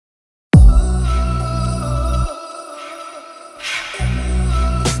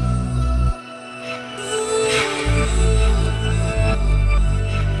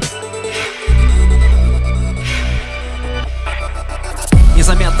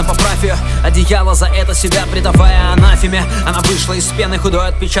мафию, одеяло за это себя предавая анафеме. Она вышла из пены, худой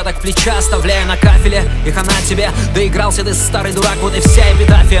отпечаток плеча оставляя на кафеле. И хана тебе, доигрался ты, старый дурак, вот и вся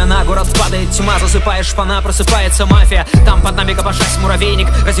эпитафия. На город падает тьма, засыпаешь шпана, просыпается мафия. Там под нами копошась муравейник,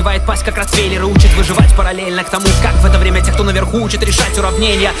 разевает пасть как ротвейлер и учит выживать параллельно к тому, как в это время те, кто наверху, учат решать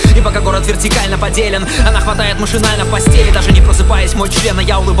уравнения. И пока город вертикально поделен, она хватает машинально в постели, даже не просыпаясь мой член. А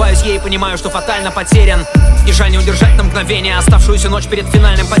я улыбаюсь ей и понимаю, что фатально потерян. И жаль не удержать на мгновение оставшуюся ночь перед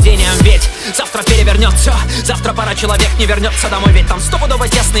финальным падением. Ведь завтра перевернет все, завтра пара человек не вернется домой. Ведь там стопудово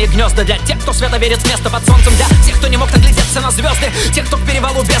тесные гнезда для тех, кто свято верит в место под солнцем. Для тех, кто не мог наглядеться на звезды, тех, кто к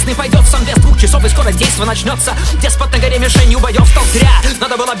перевалу бездны пойдет сам без 2 часов. И скоро действо начнется. Деспот на горе мишенью боев стал зря.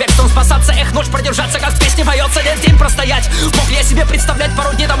 Надо было бегством спасаться, эх, ночь продержаться, как в песне поется, день простоять. Мог ли я себе представлять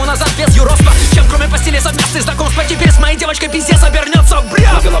пару дней тому назад без юродства, чем кроме постели совместных знакомств теперь с моей девочкой пиздец обернется,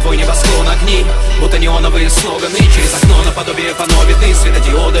 бля. Над головой небосклон огни, будто неоновые слоганы. Через окно наподобие фонаря видны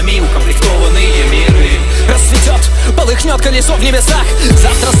светодиодами укомплектованные миры. Расцветет, полыхнет колесо в небесах,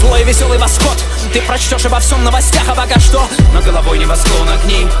 завтра злой веселый восход. Ты прочтешь обо всем в новостях, а пока что над головой небосклон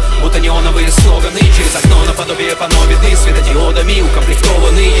огни, будто неоновые слоганы. Через окно наподобие фонаря видны светодиодами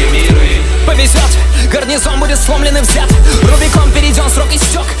укомплектованные миры. Повезет, гарнизон будет сломлен и взят, Рубикон перейден, срок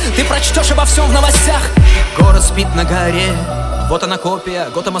истек. Ты прочтешь обо всем в новостях. Город спит на горе, вот она копия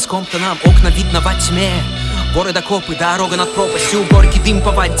Готэма с Комптоном, окна видно во тьме. Горы до копы, дорога над пропастью, горький дым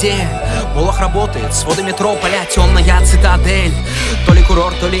по воде. Молох работает, своды метрополя, темная цитадель. То ли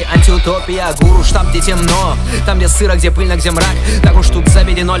курорт, то ли антиутопия, гуру штаб, где темно, там где сыро, где пыльно, где мрак. Так уж тут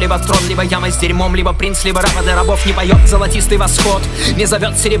заведено, либо трон, либо яма с дерьмом, либо принц, либо раба для рабов. Не поет золотистый восход, не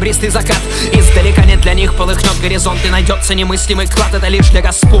зовет серебристый закат. Издалека нет для них полыхнет горизонт, и найдется немыслимый клад, это лишь для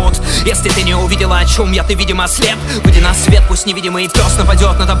господ. Если ты не увидела, о чем я, ты, видимо, слеп. Выйди на свет, пусть невидимый пес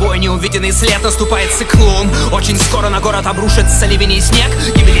нападет на тобой неувиденный след. Наступает циклон, очень скоро на город обрушится ливень и снег.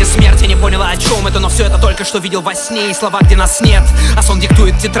 Гибели смерти, не поняла, о чем это, но все это только что видел во сне. И слова, где нас нет, а сон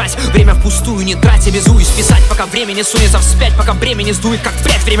диктует тетрадь. Время впустую не трать, обязуюсь писать, пока время не сунется вспять, пока время не сдует, как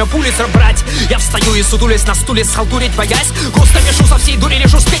прядь, время пулицер брать. Я встаю и сутулясь на стуле, схалтурить боясь. Густо пишу со всей дури,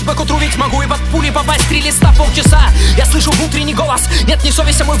 лишь успеть бы к утру, ведь могу и под пули попасть. 3 листа, полчаса, я слышу внутренний голос. Нет, не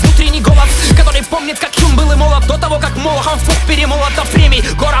совесть, а мой внутренний голод, который помнит, как юн был и молод, до того, как молохом в пух перемолот до премий.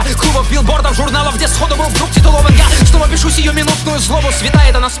 Гора клубов, билбордов, журналов, где сходу был вдруг титулован. Я снова пишу сиюминутную злобу,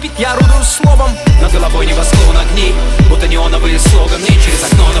 светает, она спит, я орудую словом. Над головой небосклон огни, будто неоновые слоганы. Через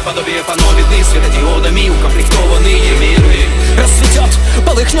окно наподобие фонаря видны светодиодами укомплектованные миры. Расцветет,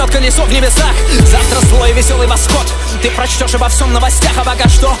 полыхнет колесо в небесах, завтра злой веселый восход. Ты прочтешь обо всем в новостях, а пока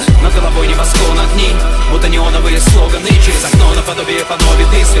что над головой небосклон огни, будто неоновые слоганы. Через окно наподобие фонаря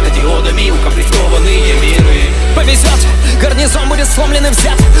видны светодиодами укомплектованные миры. Повезет, гарнизон будет сломлен и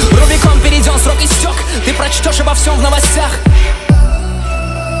взят, Рубикон перейден, срок истек. Ты прочтешь обо всем в новостях.